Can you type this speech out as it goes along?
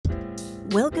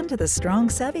Welcome to the Strong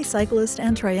Savvy Cyclist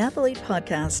and Triathlete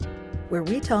podcast, where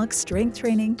we talk strength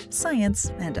training,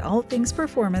 science, and all things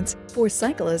performance for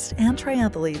cyclists and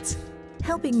triathletes,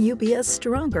 helping you be a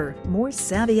stronger, more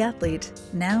savvy athlete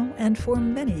now and for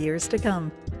many years to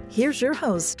come. Here's your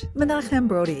host, Menachem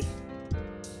Brodie.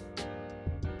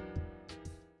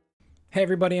 Hey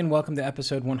everybody, and welcome to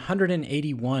episode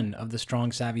 181 of the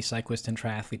Strong Savvy Cyclist and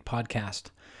Triathlete podcast.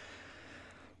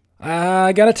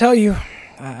 I gotta tell you,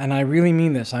 and I really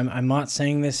mean this, I'm not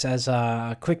saying this as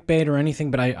a clickbait or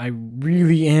anything, but I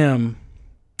really am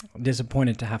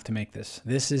disappointed to have to make this.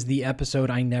 This is the episode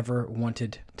I never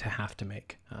wanted to have to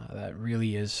make. That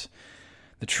really is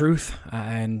the truth,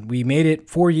 and we made it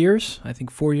 4 years. I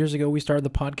think 4 years ago we started the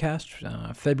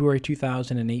podcast, February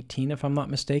 2018, if I'm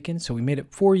not mistaken. So we made it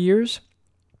 4 years,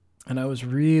 and I was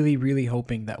really, really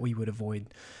hoping that we would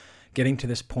avoid getting to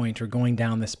this point or going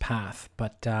down this path.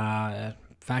 But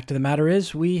fact of the matter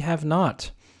is, we have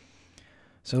not.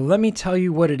 So let me tell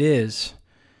you what it is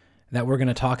that we're going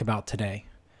to talk about today.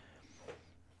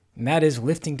 And that is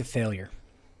lifting to failure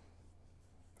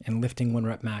and lifting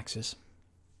 1-rep maxes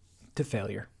to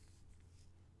failure.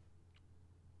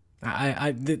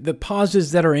 The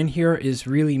pauses that are in here is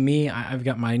really me. I've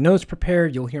got my notes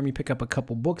prepared. You'll hear me pick up a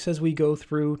couple books as we go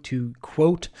through to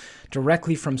quote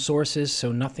directly from sources,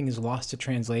 so nothing is lost to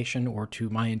translation or to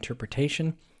my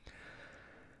interpretation.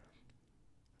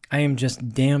 I am just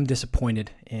damn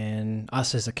disappointed in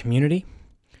us as a community,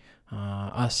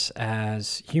 us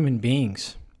as human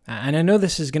beings. And I know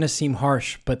this is going to seem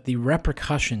harsh, but the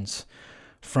repercussions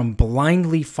from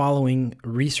blindly following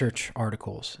research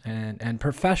articles and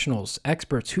professionals,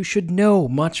 experts who should know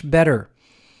much better,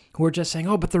 who are just saying,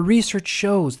 oh, but the research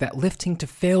shows that lifting to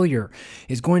failure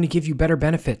is going to give you better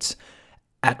benefits.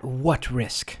 At what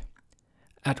risk?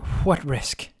 At what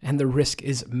risk? And the risk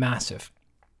is massive.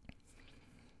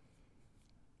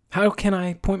 How can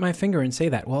I point my finger and say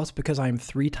that? Well, it's because I'm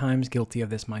 3 times guilty of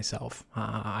this myself.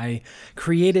 I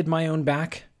created my own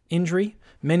back injury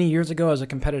many years ago as a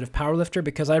competitive powerlifter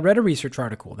because I read a research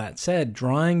article that said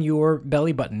drawing your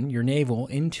belly button, your navel,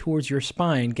 in towards your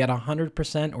spine, get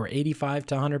 100% or 85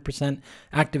 to 100%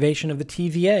 activation of the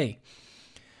TVA.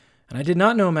 And I did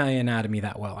not know my anatomy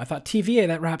that well. I thought TVA,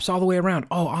 that wraps all the way around.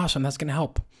 Oh, awesome, that's going to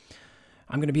help.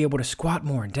 I'm going to be able to squat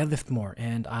more and deadlift more.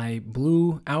 And I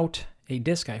blew out a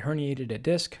disc. I herniated a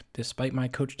disc, despite my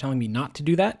coach telling me not to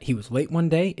do that. He was late one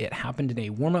day. It happened in a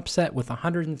warm-up set with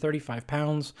 135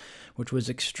 pounds, which was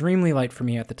extremely light for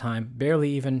me at the time. Barely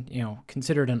even,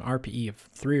 considered an RPE of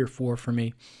 3 or 4 for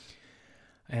me.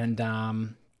 And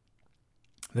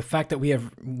the fact that we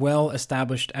have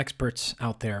well-established experts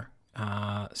out there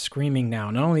screaming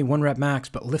now, not only 1-rep max,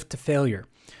 but lift to failure.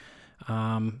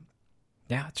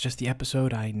 It's just the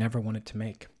episode I never wanted to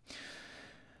make.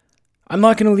 I'm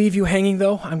not going to leave you hanging,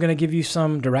 though. I'm going to give you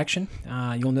some direction.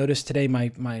 You'll notice today my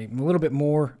a little bit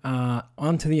more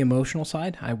onto the emotional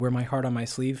side. I wear my heart on my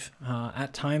sleeve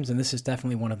at times, and this is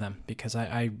definitely one of them because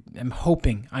I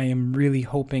am really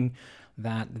hoping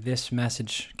that this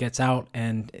message gets out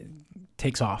and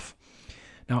takes off.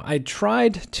 Now, I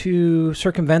tried to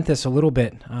circumvent this a little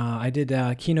bit. I did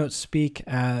keynote speak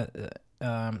I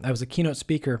was a keynote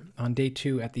speaker on day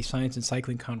 2 at the Science and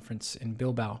Cycling Conference in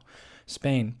Bilbao,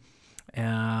 Spain.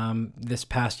 This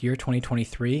past year,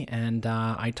 2023, and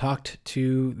I talked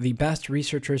to the best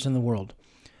researchers in the world.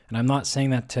 And I'm not saying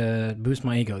that to boost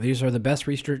my ego. These are the best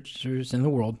researchers in the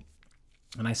world.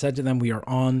 And I said to them, we are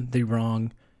on the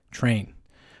wrong train.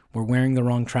 We're wearing the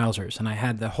wrong trousers. And I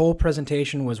had the whole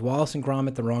presentation was Wallace and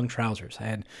Gromit, the wrong trousers.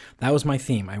 That was my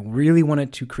theme. I really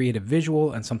wanted to create a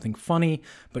visual and something funny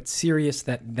but serious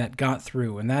that got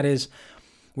through. And that is,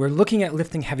 we're looking at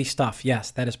lifting heavy stuff. Yes,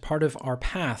 that is part of our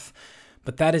path.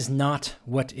 But that is not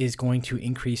what is going to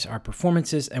increase our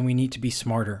performances, and we need to be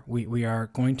smarter. We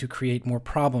are going to create more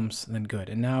problems than good.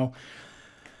 And now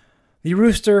the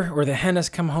rooster or the hen has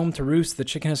come home to roost. The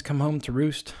chicken has come home to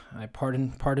roost.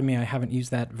 Pardon me, I haven't used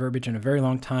that verbiage in a very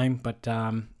long time, but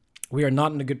we are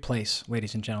not in a good place,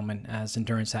 ladies and gentlemen, as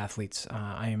endurance athletes.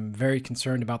 I am very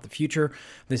concerned about the future.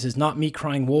 This is not me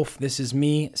crying wolf. This is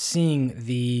me seeing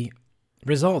the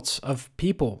results of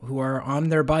people who are on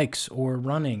their bikes or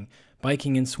running,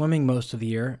 biking and swimming most of the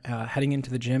year, heading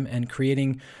into the gym and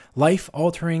creating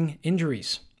life-altering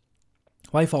injuries.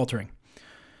 Life-altering.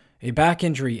 A back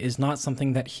injury is not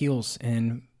something that heals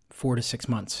in 4 to 6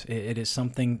 months. It is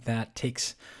something that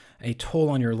takes a toll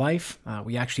on your life.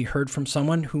 We actually heard from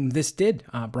someone whom this did,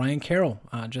 Brian Carroll,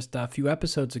 just a few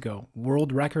episodes ago,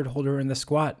 world record holder in the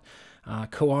squat,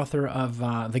 co-author of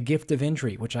The Gift of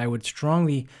Injury, which I would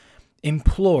strongly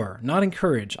implore, not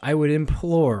encourage, I would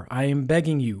implore, I am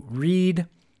begging you, read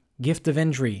gift of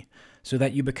injury so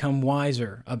that you become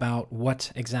wiser about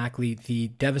what exactly the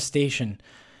devastation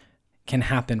can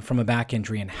happen from a back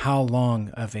injury and how long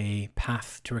of a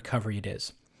path to recovery it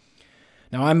is.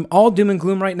 Now, I'm all doom and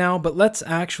gloom right now, but let's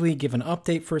actually give an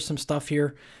update for some stuff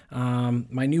here.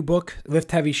 My new book,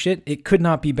 Lift Heavy Shit, it could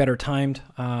not be better timed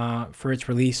for its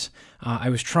release. I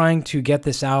was trying to get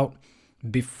this out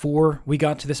before we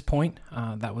got to this point.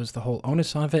 That was the whole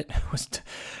onus of it, was to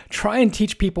try and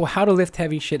teach people how to lift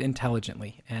heavy shit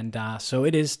intelligently. And so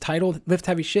it is titled Lift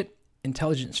Heavy Shit,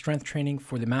 Intelligent Strength Training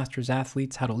for the Masters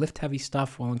Athletes, How to Lift Heavy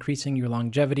Stuff While Increasing Your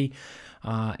Longevity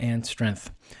and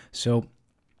Strength. So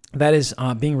that is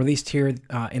being released here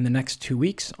in the next 2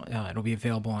 weeks. It'll be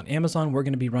available on Amazon. We're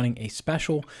going to be running a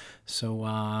special,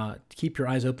 so keep your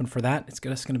eyes open for that. It's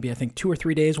just going to be, I think, 2 or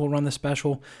 3 days we'll run the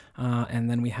special, and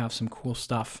then we have some cool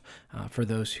stuff for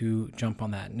those who jump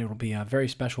on that, and it'll be a very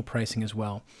special pricing as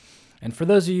well. And for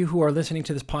those of you who are listening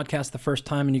to this podcast the first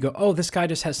time and you go, oh, this guy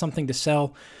just has something to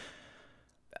sell,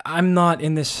 I'm not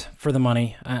in this for the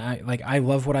money. I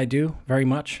love what I do very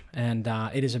much, and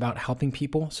it is about helping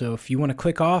people. So if you want to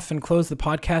click off and close the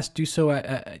podcast, do so.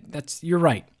 You're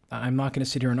right. I'm not going to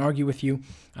sit here and argue with you.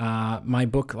 My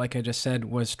book, like I just said,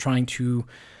 was trying to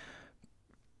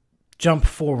jump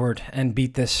forward and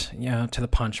beat this to the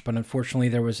punch. But unfortunately,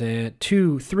 there was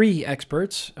 3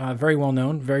 experts, very well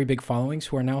known, very big followings,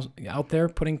 who are now out there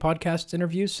putting podcast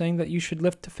interviews saying that you should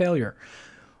lift to failure.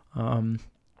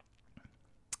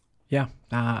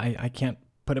 I can't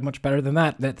put it much better than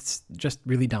that. That's just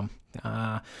really dumb.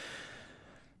 And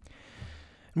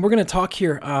we're going to talk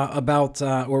here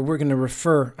we're going to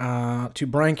refer to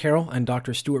Brian Carroll and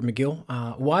Dr. Stuart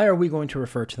McGill. Why are we going to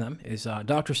refer to them? Is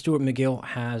Dr. Stuart McGill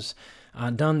has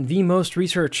done the most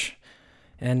research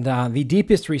and the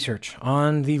deepest research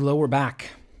on the lower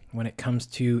back when it comes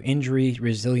to injury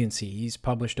resiliency. He's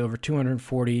published over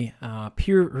 240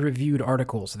 peer-reviewed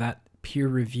articles. That peer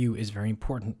review is very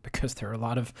important because there are a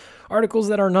lot of articles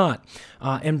that are not.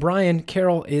 And Brian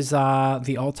Carroll is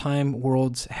the all-time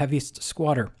world's heaviest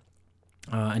squatter.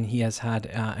 And he has had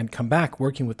and come back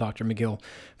working with Dr. McGill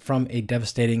from a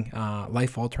devastating,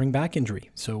 life-altering back injury.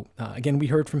 So again, we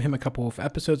heard from him a couple of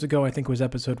episodes ago. I think it was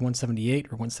episode 178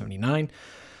 or 179.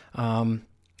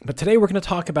 But today we're going to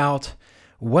talk about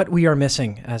what we are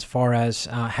missing as far as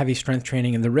heavy strength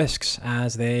training and the risks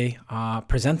as they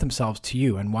present themselves to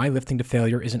you, and why lifting to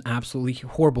failure is an absolutely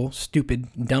horrible, stupid,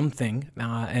 dumb thing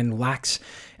and lacks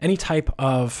any type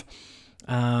of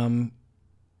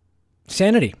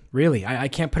sanity, really. I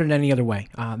can't put it any other way.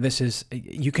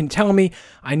 You can tell me,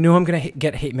 I know I'm going to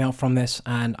get hate mail from this,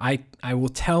 and I will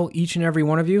tell each and every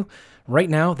one of you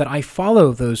right now that I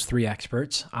follow those 3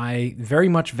 experts. I very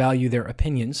much value their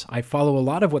opinions. I follow a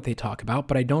lot of what they talk about,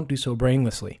 but I don't do so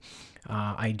brainlessly.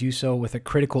 I do so with a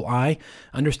critical eye,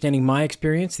 understanding my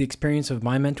experience, the experience of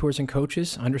my mentors and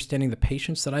coaches, understanding the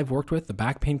patients that I've worked with, the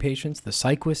back pain patients, the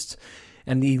cyclists,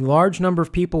 and the large number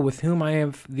of people with whom I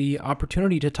have the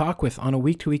opportunity to talk with on a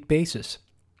week-to-week basis.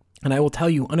 And I will tell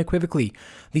you unequivocally,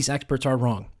 these experts are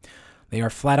wrong. They are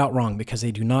flat out wrong because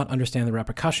they do not understand the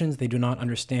repercussions. They do not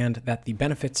understand that the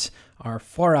benefits are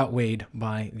far outweighed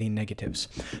by the negatives.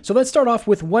 So let's start off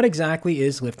with what exactly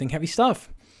is lifting heavy stuff.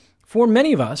 For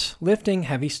many of us, lifting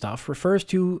heavy stuff refers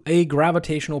to a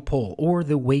gravitational pull or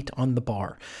the weight on the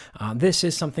bar. This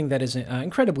is something that is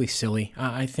incredibly silly.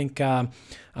 I think that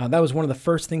was one of the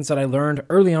first things that I learned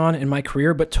early on in my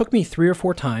career, but took me 3 or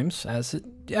 4 times, as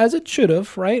it should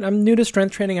have, right? I'm new to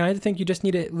strength training. I think you just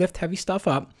need to lift heavy stuff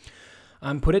up,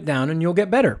 put it down, and you'll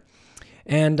get better.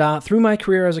 And through my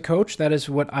career as a coach, that is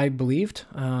what I believed.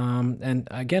 And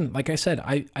again, like I said,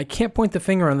 I can't point the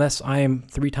finger unless I am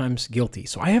 3 times guilty.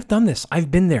 So I have done this.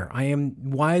 I've been there. I am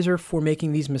wiser for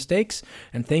making these mistakes.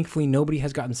 And thankfully, nobody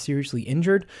has gotten seriously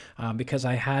injured because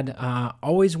I had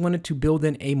always wanted to build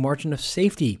in a margin of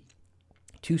safety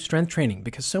to strength training,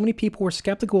 because so many people were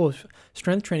skeptical of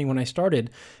strength training when I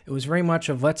started. It was very much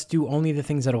of let's do only the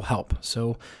things that will help.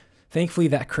 So thankfully,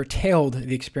 that curtailed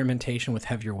the experimentation with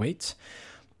heavier weights.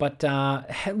 But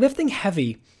lifting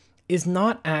heavy is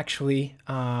not actually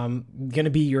going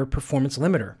to be your performance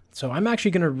limiter. So I'm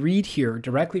actually going to read here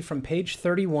directly from page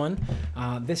 31.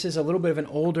 This is a little bit of an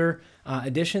older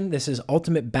edition. This is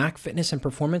Ultimate Back Fitness and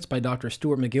Performance by Dr.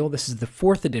 Stuart McGill. This is the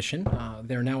 4th edition.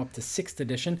 They're now up to 6th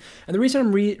edition. And the reason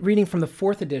I'm reading from the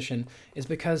 4th edition is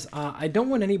because I don't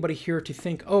want anybody here to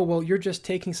think, oh, well, you're just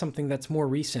taking something that's more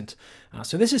recent.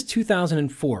 So this is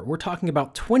 2004. We're talking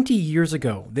about 20 years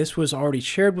ago. This was already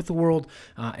shared with the world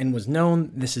and was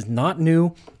known. This is not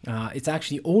new. It's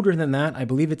actually older than that. I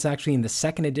believe it's actually in the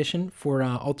 2nd edition for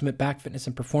Ultimate Back Fitness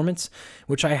and Performance,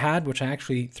 which I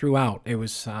actually threw out. It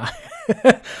was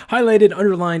highlighted,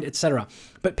 underlined, etc.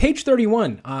 But page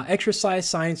 31, exercise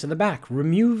science in the back,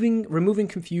 removing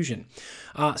confusion.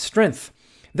 Strength.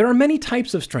 There are many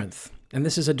types of strength, and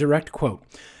this is a direct quote.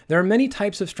 There are many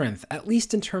types of strength, at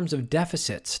least in terms of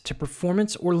deficits to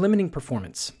performance or limiting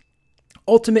performance.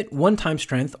 Ultimate one-time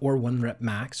strength, or 1 rep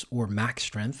max, or max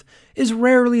strength, is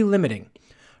rarely limiting.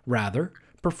 Rather,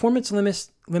 performance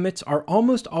limits are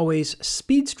almost always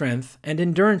speed strength and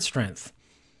endurance strength.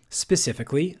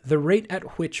 Specifically, the rate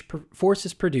at which force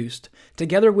is produced,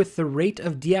 together with the rate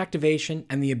of deactivation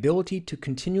and the ability to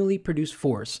continually produce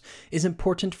force, is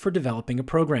important for developing a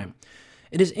program.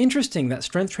 It is interesting that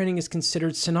strength training is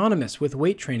considered synonymous with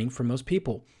weight training for most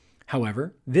people.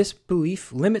 However, this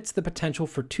belief limits the potential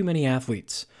for too many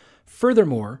athletes.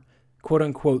 Furthermore,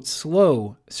 quote-unquote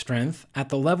slow strength at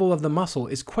the level of the muscle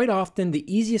is quite often the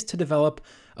easiest to develop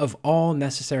of all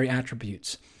necessary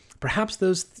attributes. Perhaps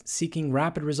those seeking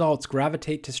rapid results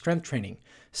gravitate to strength training.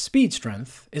 Speed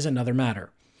strength is another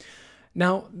matter.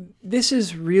 Now, this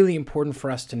is really important for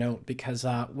us to note because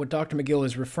what Dr. McGill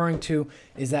is referring to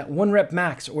is that 1 rep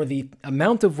max, or the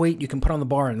amount of weight you can put on the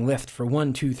bar and lift for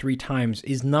 1, 2, 3 times,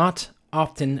 is not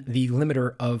often the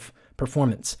limiter of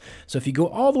performance. So if you go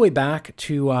all the way back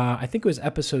to, I think it was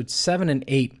episodes 7 and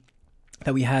 8,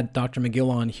 that we had Dr.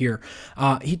 McGill on here,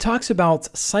 he talks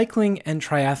about cycling and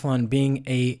triathlon being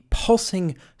a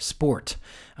pulsing sport.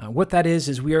 What that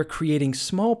is we are creating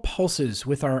small pulses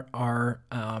with our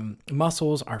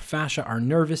muscles, our fascia, our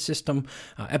nervous system,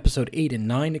 episode 8 and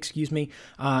 9,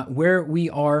 where we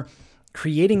are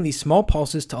creating these small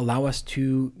pulses to allow us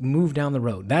to move down the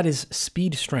road. That is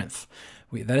speed strength.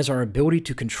 That is our ability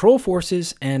to control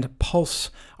forces and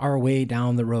pulse our way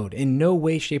down the road. In no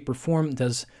way, shape, or form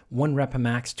does 1 rep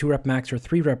max, 2 rep max, or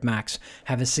 3 rep max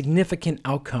have a significant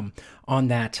outcome on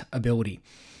that ability.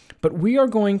 But we are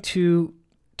going to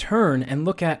turn and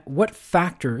look at what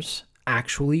factors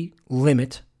actually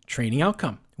limit training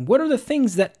outcome. What are the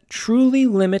things that truly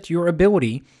limit your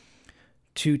ability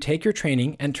to take your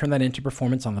training and turn that into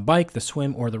performance on the bike, the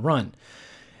swim, or the run?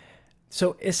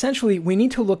 So essentially, we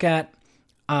need to look at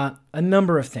a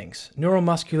number of things.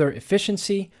 Neuromuscular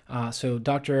efficiency. So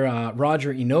Dr.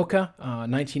 Roger Inoka,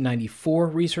 1994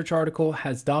 research article,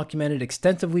 has documented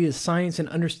extensively the science and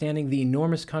understanding the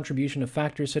enormous contribution of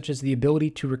factors such as the ability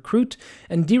to recruit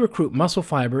and de-recruit muscle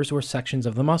fibers or sections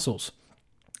of the muscles.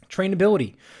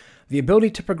 Trainability. The ability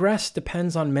to progress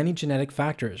depends on many genetic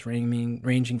factors,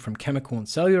 ranging from chemical and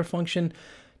cellular function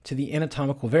to the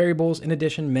anatomical variables. In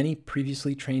addition, many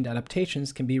previously trained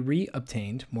adaptations can be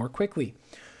reobtained more quickly.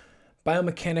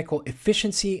 Biomechanical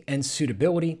efficiency and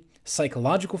suitability,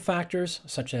 psychological factors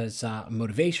such as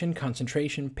motivation,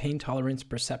 concentration, pain tolerance,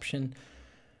 perception.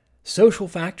 Social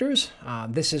factors,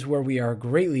 this is where we are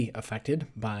greatly affected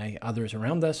by others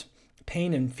around us.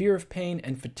 Pain and fear of pain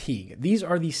and fatigue. These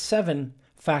are the 7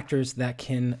 factors that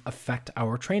can affect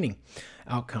our training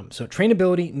outcome. So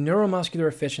trainability, neuromuscular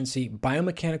efficiency,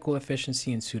 biomechanical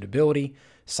efficiency and suitability,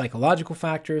 psychological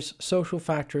factors, social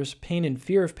factors, pain and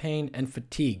fear of pain, and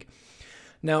fatigue.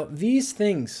 Now, these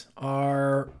things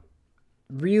are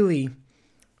really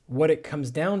what it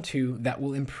comes down to that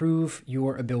will improve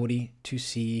your ability to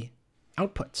see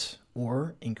outputs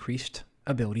or increased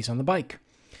abilities on the bike.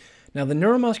 Now, the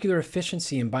neuromuscular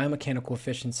efficiency and biomechanical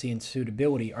efficiency and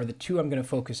suitability are the 2 I'm going to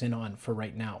focus in on for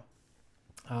right now.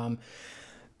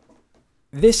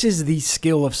 This is the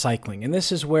skill of cycling, and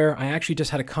this is where I actually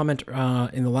just had a comment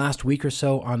in the last week or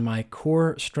so on my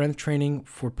core strength training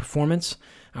for performance,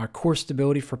 our core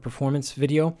stability for performance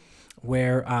video,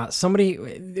 where somebody,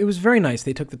 it was very nice,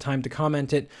 they took the time to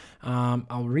comment it.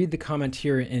 I'll read the comment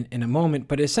here in a moment,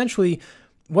 but essentially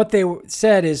what they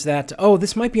said is that,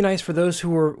 this might be nice for those who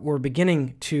were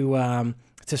beginning to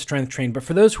strength train, but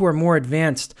for those who are more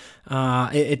advanced,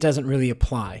 it doesn't really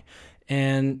apply.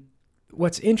 And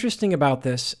what's interesting about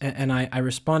this, and I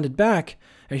responded back,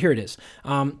 here it is.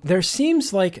 This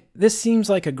seems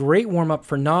like a great warm-up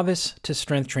for novice to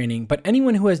strength training, but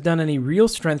anyone who has done any real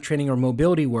strength training or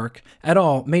mobility work at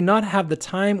all may not have the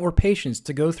time or patience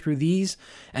to go through these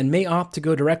and may opt to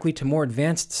go directly to more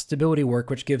advanced stability work,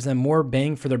 which gives them more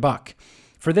bang for their buck.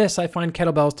 For this, I find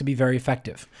kettlebells to be very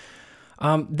effective.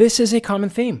 This is a common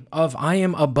theme of I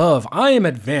am above, I am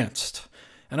advanced.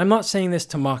 And I'm not saying this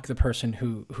to mock the person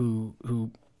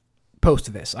who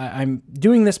posted this. I'm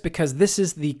doing this because this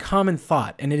is the common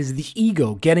thought, and it is the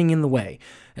ego getting in the way.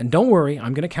 And don't worry,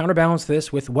 I'm going to counterbalance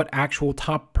this with what actual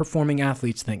top-performing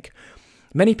athletes think.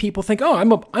 Many people think,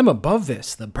 I'm above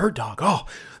this, the bird dog. Oh,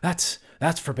 that's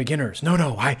for beginners. No,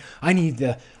 I need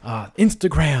the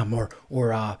Instagram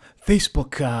or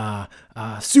Facebook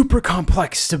super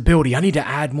complex stability. I need to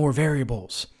add more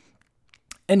variables.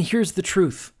 And here's the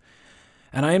truth.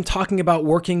 And I am talking about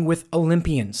working with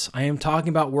Olympians. I am talking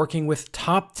about working with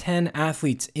top 10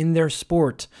 athletes in their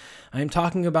sport. I am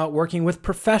talking about working with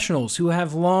professionals who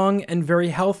have long and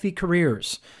very healthy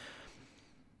careers.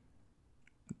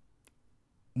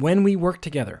 When we work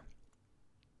together,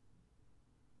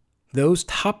 those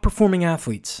top performing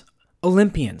athletes,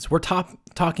 Olympians, we're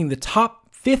talking the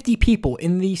top 50 people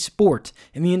in the sport,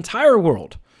 in the entire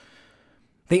world,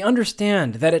 they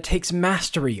understand that it takes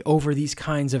mastery over these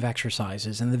kinds of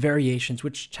exercises and the variations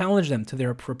which challenge them to their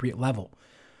appropriate level.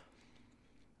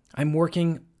 I'm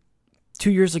working 2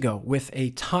 years ago with a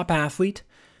top athlete,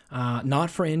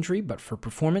 not for injury, but for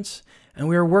performance. And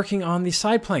we are working on the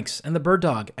side planks and the bird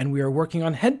dog, and we are working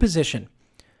on head position,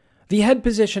 the head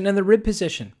position and the rib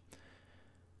position.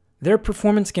 Their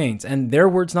performance gains, and their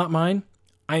words, not mine,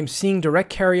 I am seeing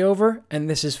direct carryover, and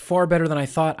this is far better than I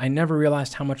thought. I never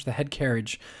realized how much the head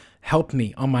carriage helped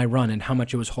me on my run and how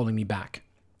much it was holding me back.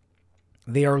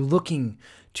 They are looking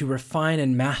to refine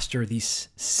and master these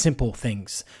simple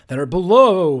things that are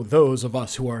below those of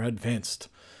us who are advanced.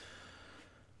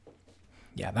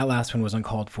 Yeah, that last one was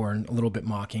uncalled for and a little bit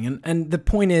mocking. And the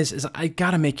point is I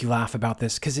gotta make you laugh about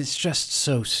this because it's just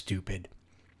so stupid.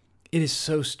 It is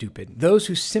so stupid. Those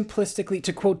who simplistically,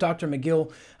 to quote Dr. McGill,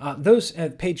 those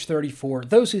at page 34,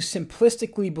 those who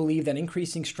simplistically believe that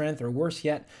increasing strength, or worse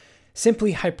yet,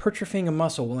 simply hypertrophying a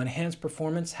muscle will enhance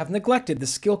performance have neglected the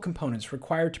skill components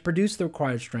required to produce the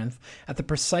required strength at the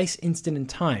precise instant in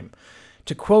time.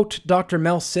 To quote Dr.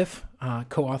 Mel Siff,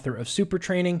 co-author of Super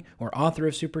Training, or author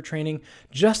of Super Training,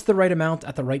 just the right amount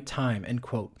at the right time, end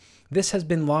quote. This has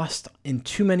been lost in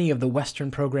too many of the Western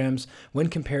programs when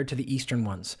compared to the Eastern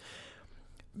ones.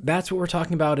 That's what we're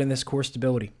talking about in this core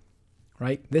stability,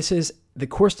 right? This is the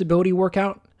core stability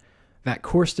workout, that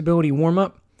core stability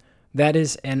warm-up. That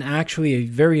is actually a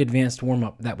very advanced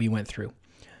warm-up that we went through.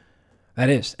 That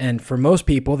is. And for most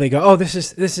people, they go, oh, this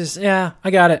is, yeah,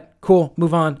 I got it. Cool,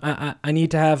 move on. I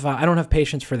need to have, I don't have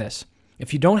patience for this.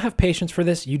 If you don't have patience for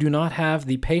this, you do not have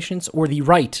the patience or the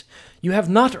right. You have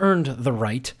not earned the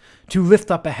right to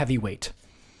lift up a heavy weight.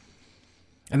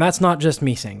 And that's not just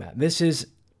me saying that. This is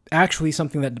actually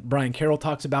something that Brian Carroll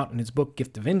talks about in his book,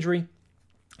 Gift of Injury.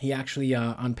 He actually,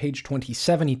 on page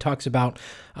 27, he talks about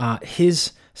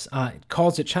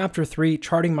calls it Chapter 3,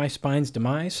 Charting My Spine's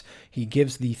Demise. He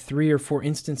gives the 3 or 4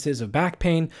 instances of back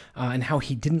pain and how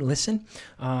he didn't listen.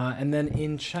 And then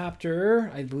in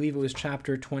I believe it was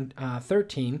chapter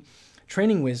 13,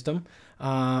 Training Wisdom,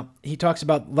 he talks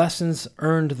about lessons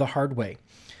earned the hard way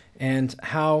and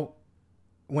how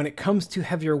when it comes to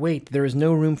heavier weight, there is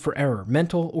no room for error,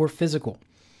 mental or physical.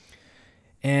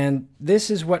 And this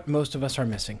is what most of us are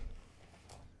missing.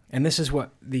 And this is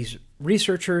what these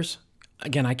researchers,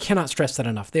 again, I cannot stress that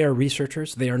enough. They are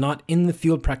researchers. They are not in the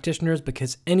field practitioners,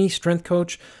 because any strength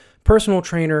coach, personal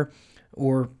trainer,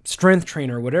 or strength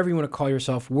trainer, whatever you want to call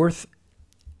yourself, worth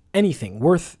anything,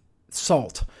 worth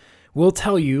salt, will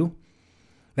tell you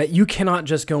that you cannot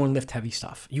just go and lift heavy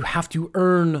stuff. You have to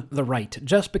earn the right.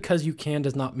 Just because you can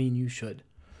does not mean you should.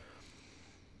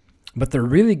 But the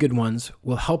really good ones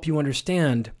will help you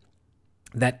understand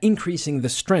that increasing the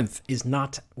strength is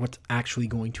not what's actually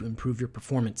going to improve your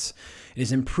performance. It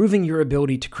is improving your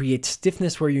ability to create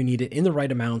stiffness where you need it in the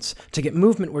right amounts, to get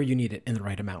movement where you need it in the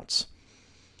right amounts.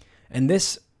 And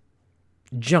this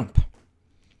jump,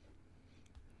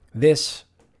 this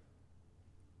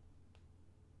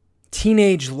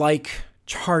teenage-like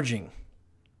charging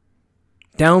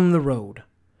down the road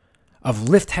of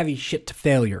lift heavy shit to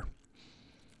failure,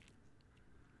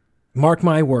 mark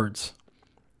my words,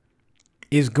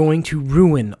 is going to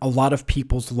ruin a lot of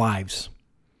people's lives.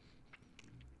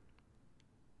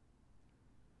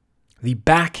 The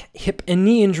back, hip, and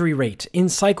knee injury rate in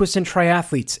cyclists and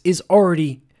triathletes is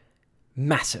already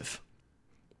massive.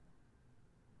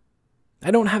 I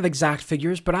don't have exact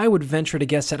figures, but I would venture to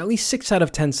guess that at least 6 out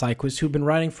of 10 cyclists who've been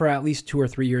riding for at least 2 or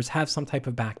 3 years have some type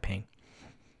of back pain.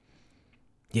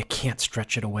 You can't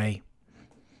stretch it away.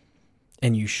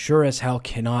 And you sure as hell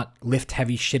cannot lift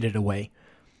heavy shit it away.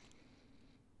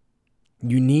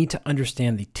 You need to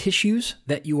understand the tissues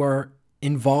that you are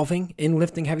involving in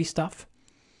lifting heavy stuff.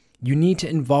 You need to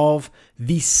involve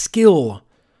the skill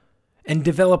and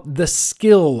develop the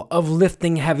skill of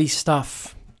lifting heavy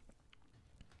stuff.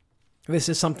 This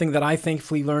is something that I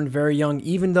thankfully learned very young,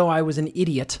 even though I was an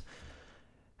idiot.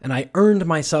 And I earned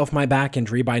myself my back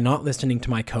injury by not listening to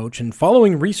my coach and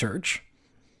following research.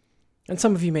 And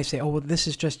some of you may say, oh, well, this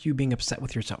is just you being upset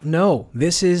with yourself. No,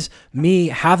 this is me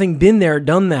having been there,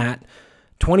 done that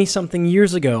 20-something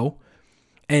years ago,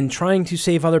 and trying to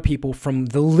save other people from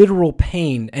the literal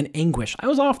pain and anguish. I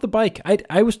was off the bike.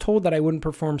 I was told that I wouldn't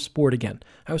perform sport again.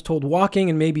 I was told walking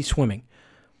and maybe swimming.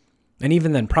 And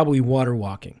even then, probably water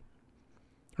walking.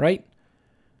 Right?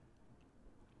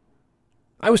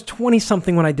 I was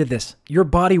 20-something when I did this. Your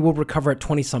body will recover at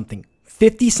 20-something.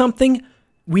 50-something,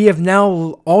 we have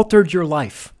now altered your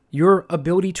life. Your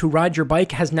ability to ride your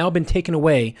bike has now been taken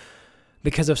away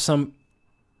because of some,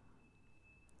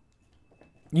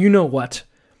 you know what,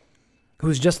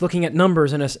 who's just looking at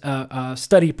numbers in a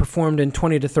study performed in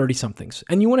 20 to 30-somethings.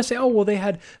 And you want to say, oh, well, they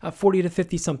had 40 to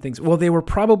 50-somethings. Well, they were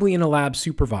probably in a lab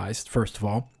supervised, first of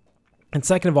all. And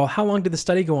second of all, how long did the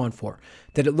study go on for?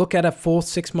 Did it look at a full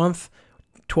 6-month,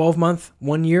 12-month,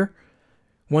 1 year,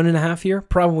 1.5 year?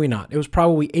 Probably not. It was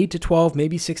probably 8 to 12,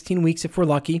 maybe 16 weeks if we're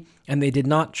lucky. And they did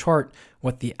not chart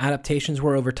what the adaptations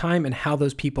were over time and how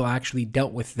those people actually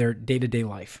dealt with their day-to-day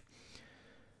life.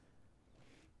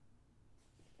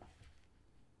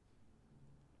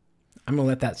 I'm going to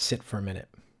let that sit for a minute.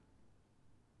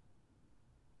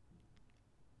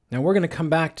 Now we're going to come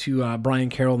back to Brian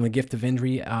Carroll and the Gift of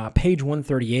Injury, page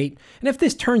 138. And if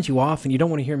this turns you off and you don't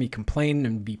want to hear me complain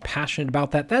and be passionate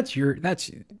about that, that's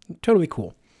totally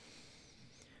cool.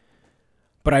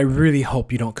 But I really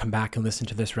hope you don't come back and listen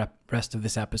to this rest of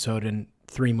this episode in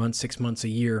 3 months, 6 months, a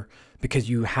year, because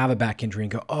you have a back injury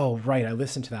and go, oh, right, I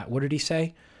listened to that. What did he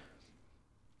say?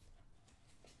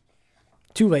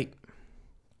 Too late.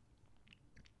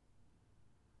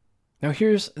 Now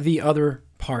here's the other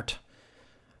part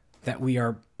that we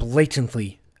are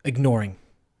blatantly ignoring.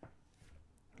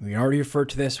 We already referred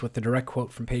to this with the direct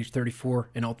quote from page 34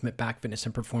 in Ultimate Back Fitness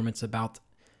and Performance about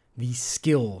the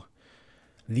skill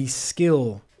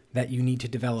that you need to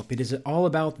develop. It is all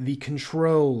about the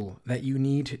control that you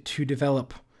need to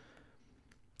develop,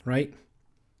 right?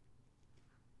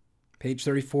 Page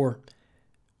 34.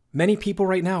 Many people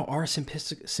right now are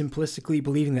simplistically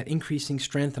believing that increasing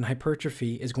strength and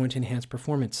hypertrophy is going to enhance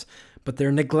performance, but they're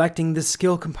neglecting the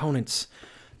skill components.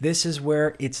 This is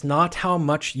where it's not how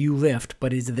much you lift,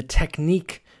 but is the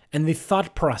technique and the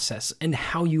thought process and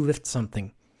how you lift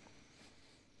something.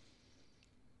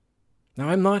 Now,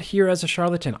 I'm not here as a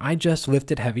charlatan. I just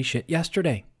lifted heavy shit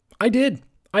yesterday. I did.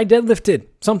 I deadlifted,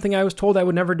 something I was told I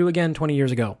would never do again 20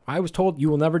 years ago. I was told you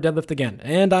will never deadlift again,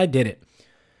 and I did it.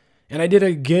 And I did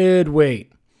a good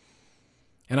weight.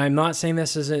 And I'm not saying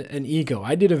this as an ego.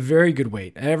 I did a very good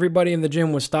weight. Everybody in the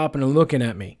gym was stopping and looking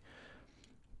at me.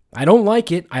 I don't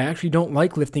like it. I actually don't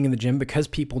like lifting in the gym because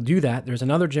people do that. There's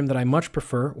another gym that I much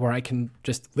prefer where I can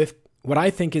just lift what I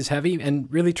think is heavy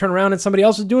and really turn around and somebody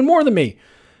else is doing more than me.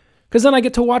 Because then I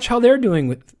get to watch how they're doing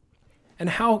with and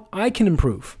how I can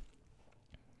improve.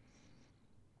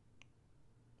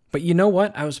 But you know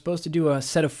what? I was supposed to do a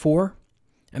set of 4.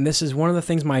 And this is one of the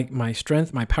things my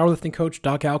powerlifting coach,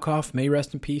 Doc Alkoff, may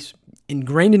rest in peace,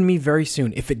 ingrained in me very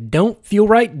soon. If it don't feel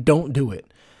right, don't do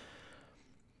it.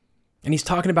 And he's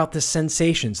talking about the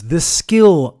sensations, the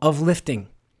skill of lifting.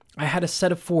 I had a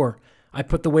set of 4. I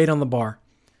put the weight on the bar.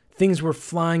 Things were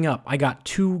flying up. I got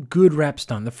 2 good reps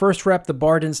done. The first rep, the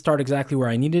bar didn't start exactly where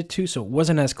I needed it to, so it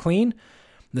wasn't as clean.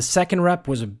 The second rep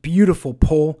was a beautiful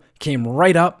pull, came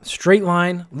right up, straight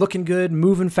line, looking good,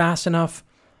 moving fast enough.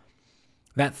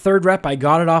 That third rep, I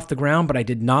got it off the ground, but I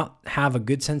did not have a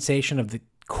good sensation of the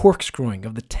corkscrewing,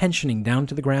 of the tensioning down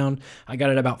to the ground. I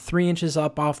got it about 3 inches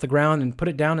up off the ground and put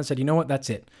it down and said, you know what, that's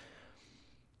it.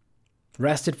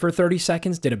 Rested for 30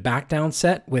 seconds, did a back down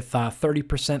set with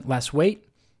 30% less weight.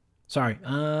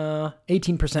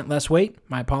 18% less weight.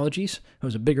 My apologies. It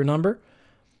was a bigger number.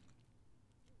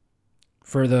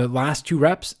 For the last 2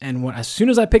 reps, and as soon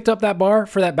as I picked up that bar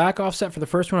for that back offset for the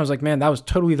first one, I was like, man, that was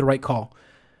totally the right call.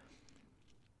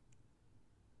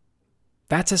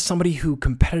 That's as somebody who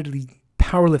competitively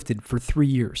powerlifted for 3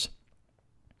 years.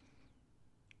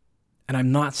 And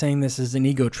I'm not saying this is an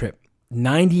ego trip.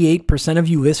 98% of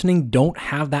you listening don't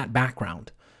have that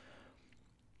background.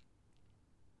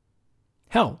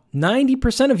 Hell,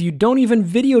 90% of you don't even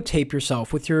videotape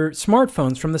yourself with your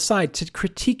smartphones from the side to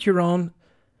critique your own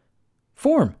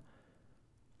form.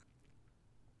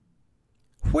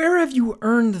 Where have you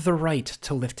earned the right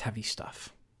to lift heavy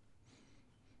stuff?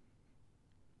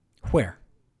 Where?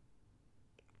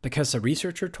 Because a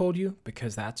researcher told you?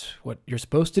 Because that's what you're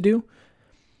supposed to do?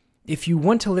 If you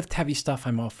want to lift heavy stuff,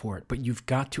 I'm all for it, but you've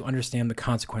got to understand the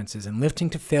consequences. And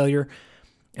lifting to failure,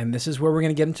 and this is where we're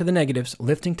going to get into the negatives,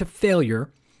 lifting to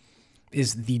failure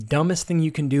is the dumbest thing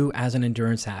you can do as an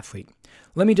endurance athlete.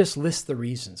 Let me just list the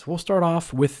reasons. We'll start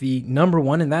off with the number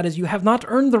one, and that is you have not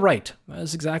earned the right. That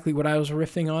is exactly what I was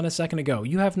riffing on a second ago.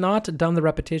 You have not done the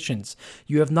repetitions.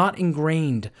 You have not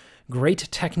ingrained great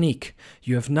technique.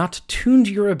 You have not tuned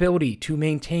your ability to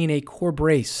maintain a core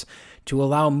brace, to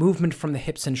allow movement from the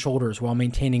hips and shoulders while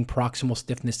maintaining proximal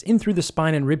stiffness in through the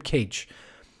spine and rib cage.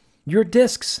 Your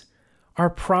discs are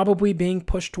probably being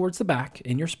pushed towards the back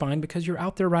in your spine because you're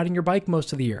out there riding your bike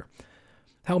most of the year.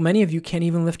 Hell, many of you can't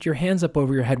even lift your hands up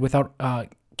over your head without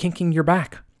kinking your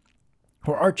back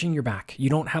or arching your back.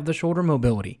 You don't have the shoulder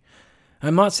mobility.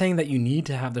 I'm not saying that you need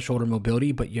to have the shoulder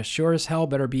mobility, but you sure as hell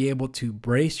better be able to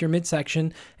brace your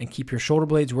midsection and keep your shoulder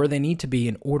blades where they need to be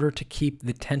in order to keep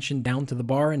the tension down to the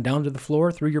bar and down to the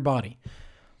floor through your body.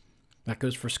 That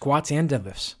goes for squats and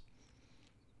deadlifts.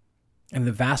 And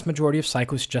the vast majority of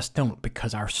cyclists just don't,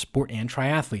 because our sport and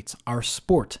triathletes,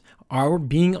 our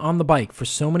being on the bike for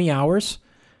so many hours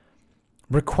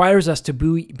requires us to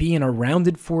be in a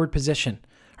rounded forward position.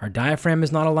 Our diaphragm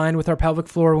is not aligned with our pelvic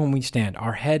floor when we stand.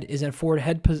 Our head is in forward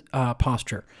head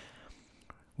posture.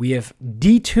 We have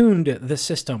detuned the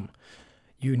system.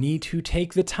 You need to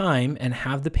take the time and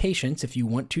have the patience if you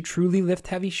want to truly lift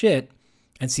heavy shit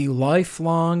and see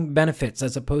lifelong benefits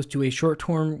as opposed to a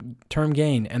short-term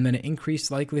gain and then an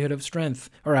increased likelihood of strength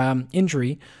or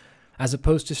injury as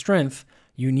opposed to strength.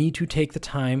 You need to take the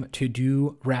time to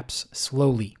do reps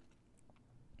slowly.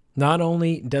 Not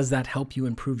only does that help you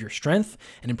improve your strength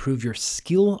and improve your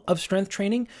skill of strength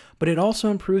training, but it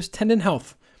also improves tendon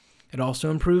health. It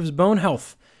also improves bone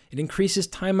health. It increases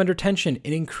time under tension.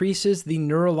 It increases the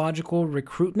neurological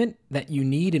recruitment that you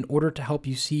need in order to help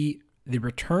you see the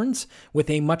returns with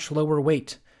a much lower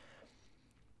weight.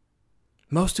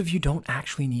 Most of you don't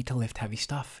actually need to lift heavy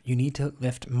stuff. You need to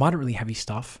lift moderately heavy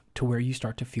stuff to where you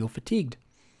start to feel fatigued.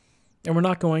 And we're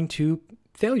not going to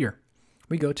failure.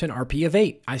 We go to an RP of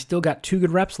 8. I still got 2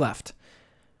 good reps left.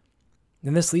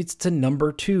 And this leads to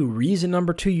number 2. Reason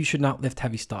number 2 you should not lift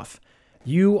heavy stuff.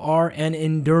 You are an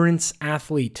endurance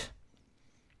athlete.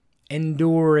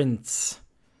 Endurance.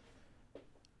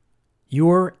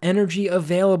 Your energy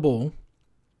available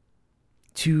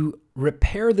to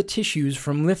repair the tissues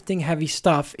from lifting heavy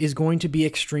stuff is going to be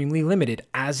extremely limited,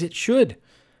 as it should.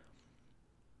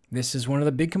 This is one of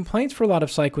the big complaints for a lot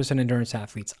of cyclists and endurance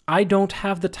athletes. I don't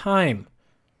have the time.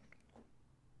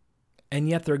 And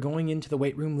yet they're going into the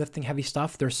weight room lifting heavy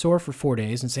stuff. They're sore for 4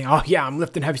 days and saying, oh yeah, I'm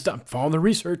lifting heavy stuff. Follow the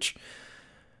research.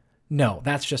 No,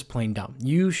 that's just plain dumb.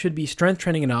 You should be strength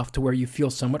training enough to where you feel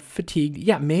somewhat fatigued.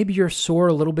 Yeah, maybe you're sore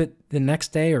a little bit the next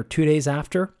day or 2 days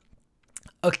after.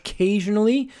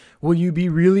 Occasionally, will you be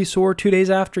really sore 2 days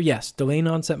after? Yes. Delayed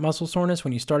onset muscle soreness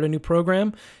when you start a new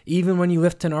program, even when you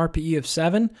lift an RPE of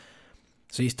 7.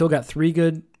 So you still got 3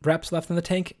 good reps left in the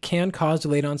tank, can cause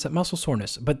delayed onset muscle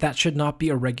soreness, but that should not be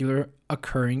a regular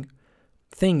occurring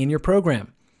thing in your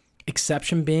program.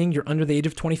 Exception being you're under the age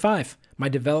of 25. My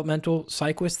developmental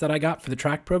cyclists that I got for the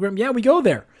track program, yeah, we go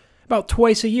there about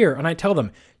twice a year. And I tell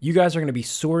them, you guys are going to be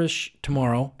sore-ish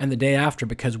tomorrow and the day after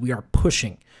because we are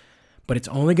pushing. But it's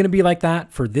only going to be like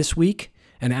that for this week.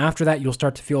 And after that, you'll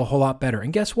start to feel a whole lot better.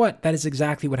 And guess what? That is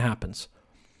exactly what happens.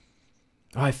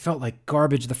 I felt like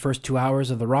garbage the first 2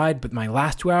 hours of the ride, but my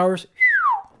last 2 hours,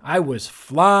 I was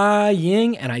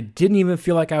flying and I didn't even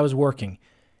feel like I was working.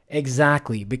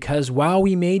 Exactly, because while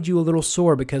we made you a little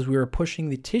sore because we were pushing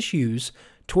the tissues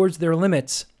towards their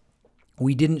limits,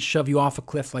 we didn't shove you off a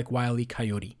cliff like Wile E.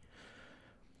 Coyote.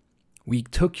 We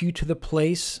took you to the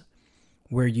place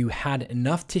where you had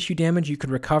enough tissue damage you could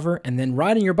recover, and then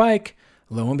riding your bike,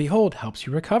 lo and behold, helps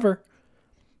you recover.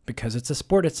 Because it's a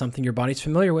sport, it's something your body's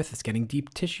familiar with. It's getting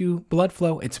deep tissue blood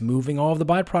flow. It's moving all of the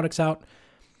byproducts out.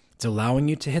 It's allowing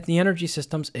you to hit the energy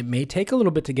systems. It may take a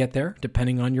little bit to get there,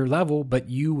 depending on your level, but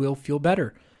you will feel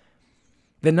better.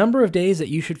 The number of days that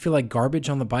you should feel like garbage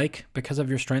on the bike because of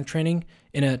your strength training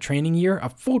in a training year, a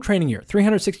full training year,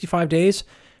 365 days,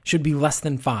 should be less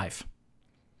than 5.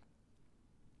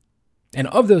 And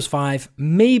of those 5,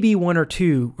 maybe 1 or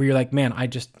 2 where you're like, man,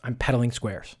 I'm pedaling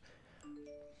squares.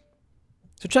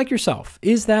 So check yourself.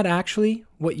 Is that actually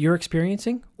what you're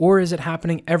experiencing? Or is it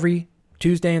happening every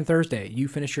Tuesday and Thursday? You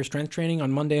finish your strength training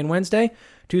on Monday and Wednesday.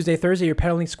 Tuesday, Thursday, you're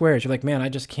pedaling squares. You're like, man, I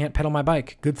just can't pedal my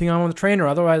bike. Good thing I'm on the trainer.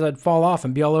 Otherwise, I'd fall off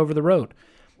and be all over the road.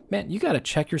 Man, you got to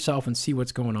check yourself and see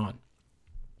what's going on.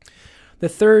 The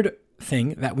third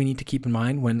thing that we need to keep in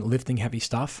mind when lifting heavy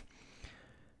stuff,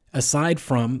 aside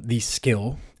from the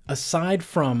skill, aside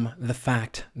from the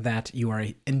fact that you are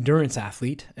an endurance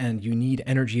athlete and you need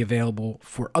energy available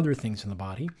for other things in the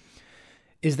body,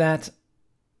 is that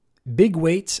Big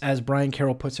weights, as Brian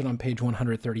Carroll puts it on page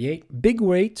 138, big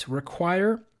weights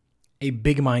require a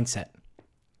big mindset.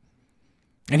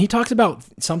 And he talks about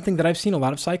something that I've seen a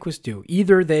lot of cyclists do.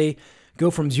 Either they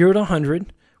go from 0 to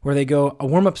 100, where they go a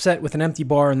warm-up set with an empty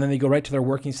bar, and then they go right to their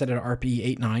working set at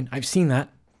RPE 8-9. I've seen that,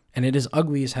 and it is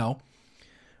ugly as hell.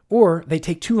 Or they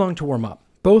take too long to warm up.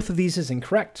 Both of these is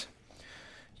incorrect.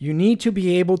 You need to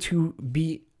be able to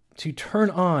turn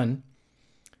on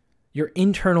your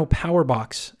internal power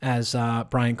box, as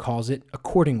Brian calls it,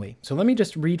 accordingly. So let me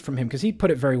just read from him, because he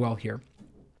put it very well here.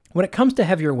 When it comes to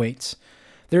heavier weights,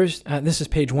 this is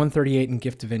page 138 in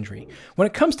Gift of Injury. When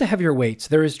it comes to heavier weights,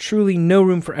 there is truly no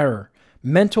room for error,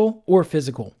 mental or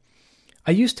physical.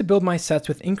 I used to build my sets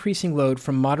with increasing load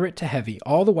from moderate to heavy,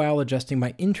 all the while adjusting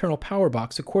my internal power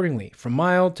box accordingly, from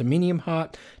mild to medium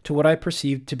hot to what I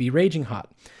perceived to be raging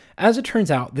hot. As it turns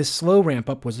out, this slow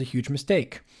ramp-up was a huge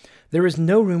mistake. There is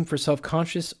no room for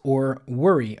self-conscious or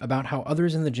worry about how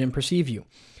others in the gym perceive you.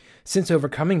 Since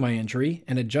overcoming my injury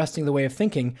and adjusting the way of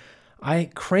thinking,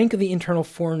 I crank the internal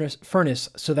furnace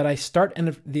so that I start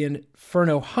the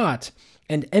inferno hot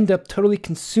and end up totally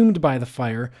consumed by the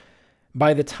fire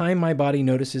by the time my body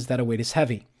notices that a weight is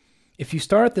heavy. If you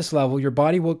start at this level, your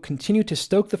body will continue to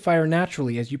stoke the fire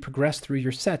naturally as you progress through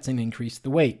your sets and increase the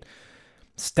weight.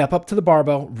 Step up to the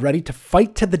barbell, ready to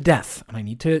fight to the death. And I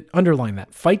need to underline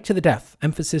that. Fight to the death.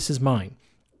 Emphasis is mine.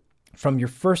 From your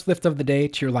first lift of the day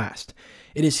to your last.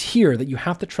 It is here that you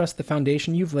have to trust the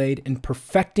foundation you've laid in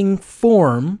perfecting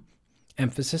form,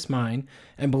 emphasis mine,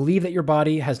 and believe that your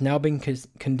body has now been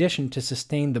conditioned to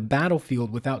sustain the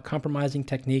battlefield without compromising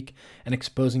technique and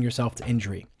exposing yourself to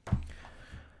injury.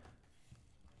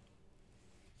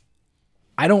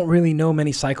 I don't really know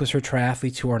many cyclists or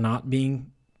triathletes who are not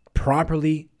being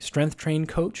properly strength trained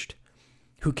coached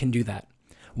who can do that.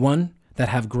 One, that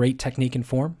have great technique and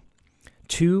form.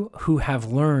 Two, who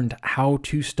have learned how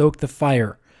to stoke the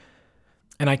fire.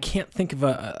 And I can't think of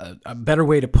a better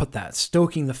way to put that,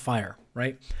 stoking the fire,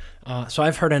 right? So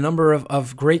I've heard a number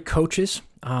of great coaches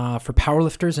for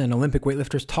powerlifters and Olympic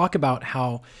weightlifters talk about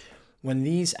how when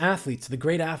these athletes, the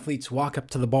great athletes, walk up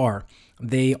to the bar,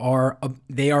 they are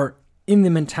in the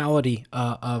mentality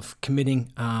of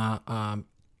committing,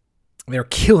 they're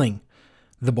killing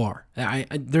the bar.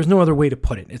 There's no other way to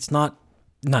put it. It's not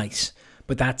nice,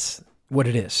 but that's what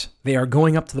it is. They are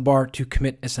going up to the bar to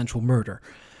commit essential murder.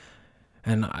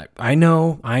 And I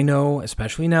know,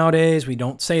 especially nowadays, we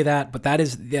don't say that, but that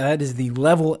is the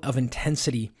level of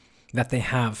intensity that they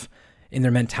have in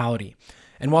their mentality.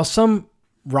 And while some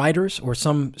riders or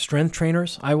some strength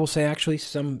trainers, I will say actually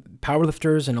some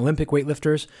powerlifters and Olympic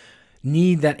weightlifters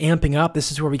need that amping up,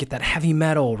 this is where we get that heavy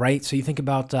metal, right? So you think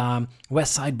about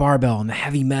West Side Barbell and the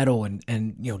heavy metal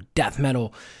and death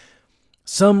metal.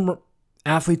 Some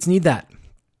athletes need that.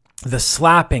 The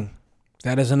slapping,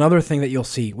 that is another thing that you'll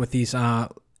see with these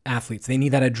athletes. They need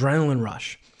that adrenaline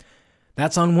rush.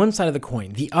 That's on one side of the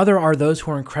coin. The other are those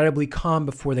who are incredibly calm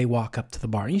before they walk up to the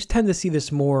bar. And you tend to see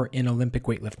this more in Olympic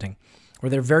weightlifting,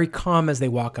 where they're very calm as they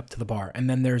walk up to the bar. And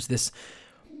then there's this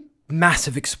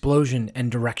massive explosion and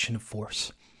direction of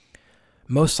force.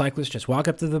 Most cyclists just walk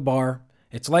up to the bar.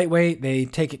 It's lightweight. They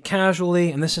take it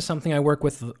casually. And this is something I work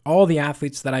with all the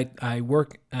athletes that I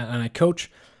work and I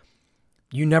coach.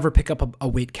 You never pick up a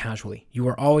weight casually. You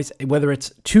are always, whether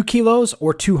it's 2 kilos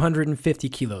or 250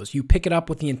 kilos, you pick it up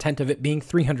with the intent of it being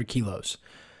 300 kilos.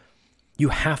 You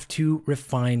have to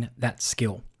refine that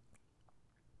skill.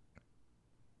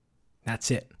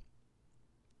 That's it.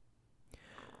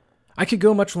 I could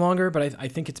go much longer, but I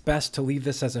think it's best to leave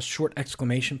this as a short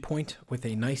exclamation point with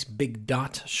a nice big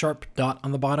dot, sharp dot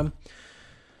on the bottom.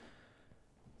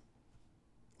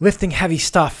 Lifting heavy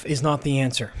stuff is not the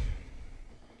answer.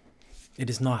 It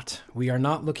is not. We are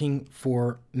not looking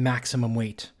for maximum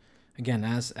weight. Again,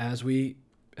 as we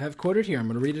have quoted here, I'm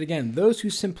going to read it again. Those who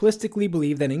simplistically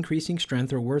believe that increasing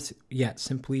strength or worse yet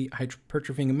simply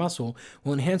hypertrophying a muscle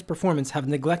will enhance performance have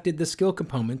neglected the skill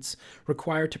components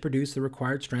required to produce the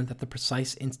required strength at the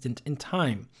precise instant in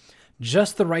time.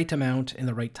 Just the right amount in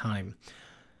the right time.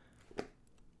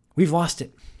 We've lost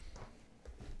it.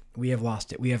 We have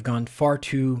lost it. We have gone far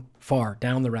too far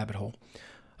down the rabbit hole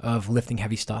of lifting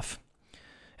heavy stuff.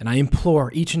 And I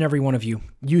implore each and every one of you,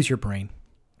 use your brain.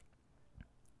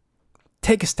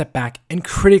 Take a step back and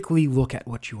critically look at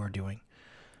what you are doing.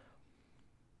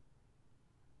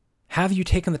 Have you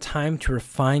taken the time to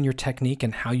refine your technique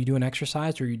and how you do an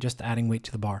exercise, or are you just adding weight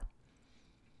to the bar?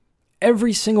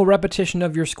 Every single repetition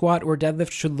of your squat or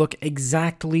deadlift should look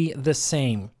exactly the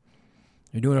same.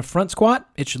 You're doing a front squat,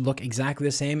 it should look exactly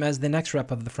the same as the next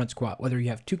rep of the front squat, whether you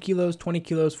have 2 kilos, 20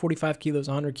 kilos, 45 kilos,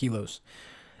 100 kilos.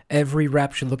 Every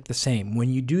rep should look the same.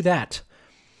 When you do that,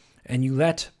 and you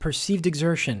let perceived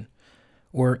exertion,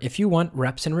 or if you want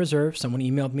reps in reserve, someone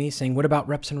emailed me saying, what about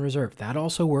reps in reserve? That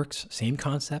also works, same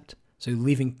concept. So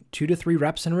leaving 2 to 3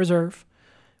 reps in reserve,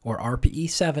 or RPE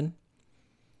 7.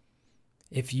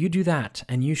 If you do that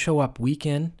and you show up week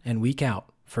in and week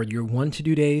out for your 1 to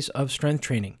 2 days of strength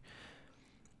training,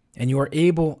 and you are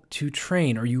able to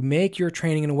train, or you make your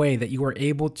training in a way that you are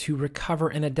able to recover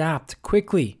and adapt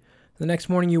quickly. The next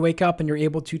morning you wake up and you're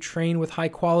able to train with high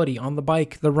quality on the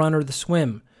bike, the run, or the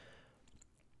swim.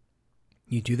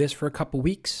 You do this for a couple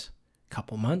weeks,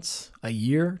 couple months, a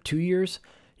year, 2 years,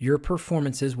 your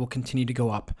performances will continue to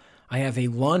go up. I have a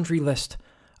laundry list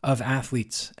of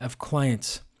athletes, of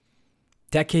clients,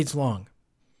 decades long,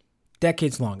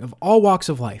 of all walks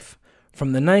of life.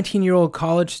 From the 19-year-old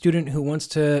college student who wants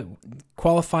to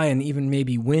qualify and even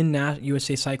maybe win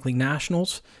USA Cycling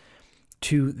Nationals,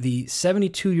 to the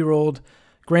 72-year-old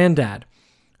granddad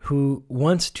who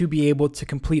wants to be able to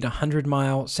complete a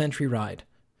 100-mile century ride.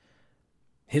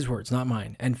 His words, not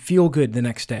mine. And feel good the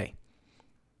next day.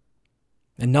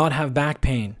 And not have back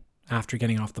pain after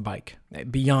getting off the bike,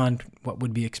 beyond what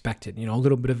would be expected. A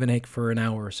little bit of an ache for an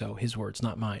hour or so. His words,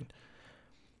 not mine.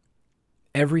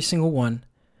 Every single one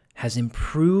has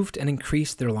improved and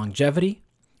increased their longevity.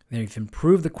 They've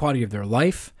improved the quality of their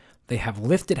life. They have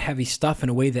lifted heavy stuff in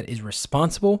a way that is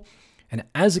responsible. And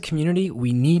as a community,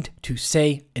 we need to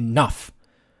say enough.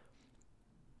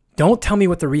 Don't tell me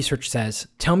what the research says.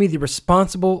 Tell me the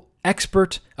responsible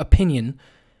expert opinion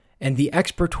and the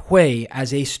expert way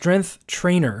as a strength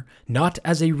trainer, not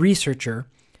as a researcher.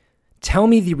 Tell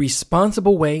me the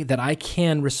responsible way that I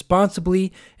can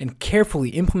responsibly and carefully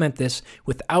implement this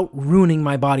without ruining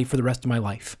my body for the rest of my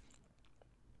life.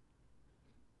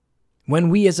 When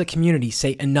we as a community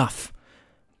say enough,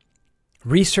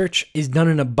 research is done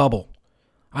in a bubble.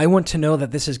 I want to know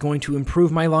that this is going to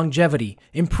improve my longevity,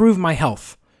 improve my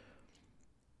health.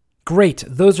 Great,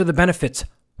 those are the benefits.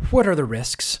 What are the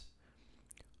risks?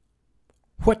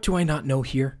 What do I not know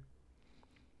here?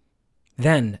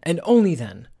 Then, and only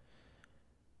then,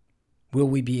 will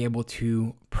we be able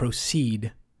to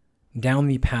proceed down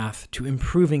the path to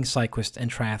improving cyclists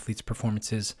and triathletes'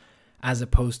 performances as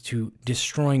opposed to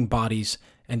destroying bodies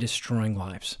and destroying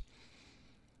lives.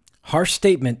 Harsh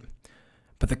statement,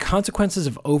 but the consequences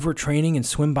of overtraining and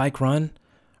swim, bike, run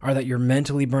are that you're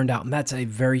mentally burned out, and that's a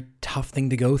very tough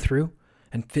thing to go through,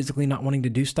 and physically not wanting to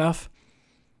do stuff,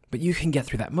 but you can get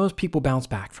through that. Most people bounce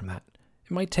back from that.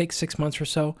 It might take 6 months or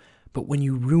so, but when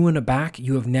you ruin a back,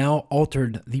 you have now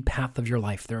altered the path of your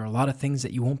life. There are a lot of things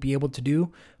that you won't be able to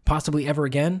do, possibly ever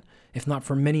again, if not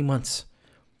for many months.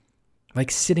 Like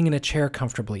sitting in a chair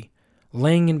comfortably,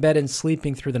 laying in bed and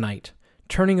sleeping through the night,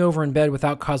 turning over in bed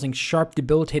without causing sharp,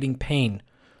 debilitating pain.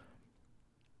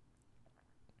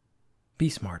 Be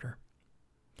smarter.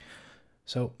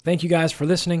 So thank you guys for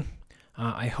listening.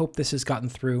 I hope this has gotten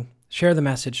through. Share the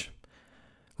message.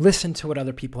 Listen to what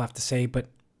other people have to say, but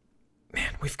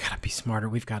man, we've got to be smarter.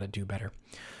 We've got to do better.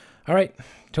 All right.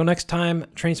 Till next time,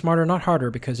 train smarter, not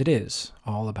harder, because it is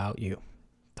all about you.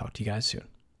 Talk to you guys soon.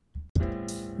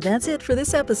 That's it for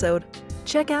this episode.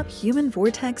 Check out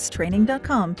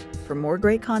humanvortextraining.com for more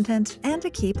great content and to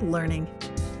keep learning.